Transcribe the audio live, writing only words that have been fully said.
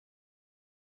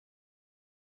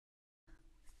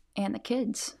and the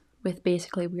Kids with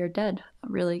Basically We Are Dead, a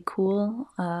really cool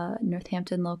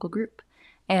Northampton local group.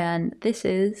 And this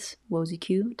is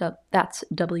WOZQ, that's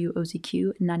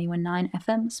WOZQ 91.9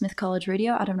 FM, Smith College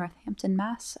Radio out of Northampton,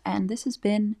 Mass. And this has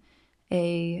been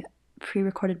a pre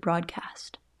recorded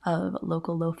broadcast of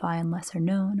local lo-fi and lesser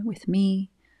known with me.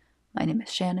 My name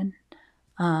is Shannon.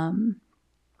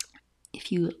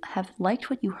 If you have liked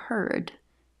what you heard,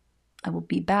 I will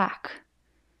be back.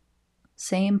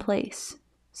 Same place,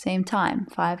 same time,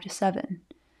 5 to 7,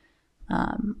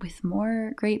 with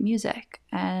more great music,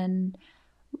 and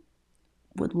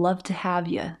would love to have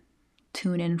you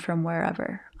tune in from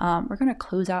wherever. We're going to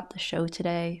close out the show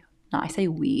today. No, I say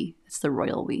we. It's the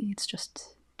royal we. It's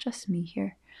just me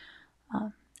here.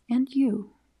 And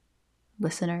you,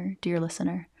 listener, dear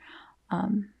listener.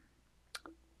 We're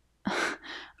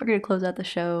going to close out the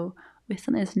show with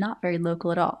something that's not very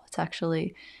local at all. It's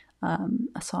actually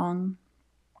a song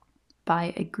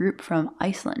by a group from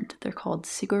Iceland. They're called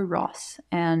Sigur Rós,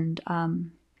 and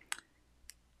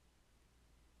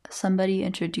somebody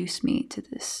introduced me to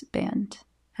this band,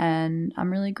 and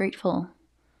I'm really grateful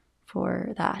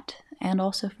for that, and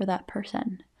also for that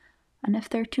person. And if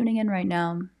they're tuning in right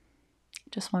now,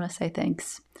 just want to say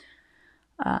thanks.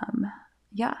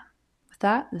 Yeah, with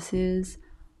that, this is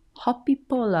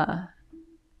Hoppipola.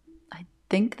 I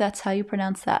think that's how you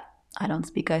pronounce that. I don't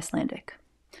speak Icelandic.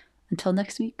 Until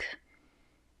next week,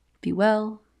 be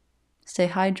well, stay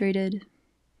hydrated,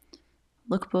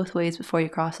 look both ways before you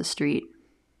cross the street.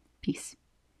 Peace.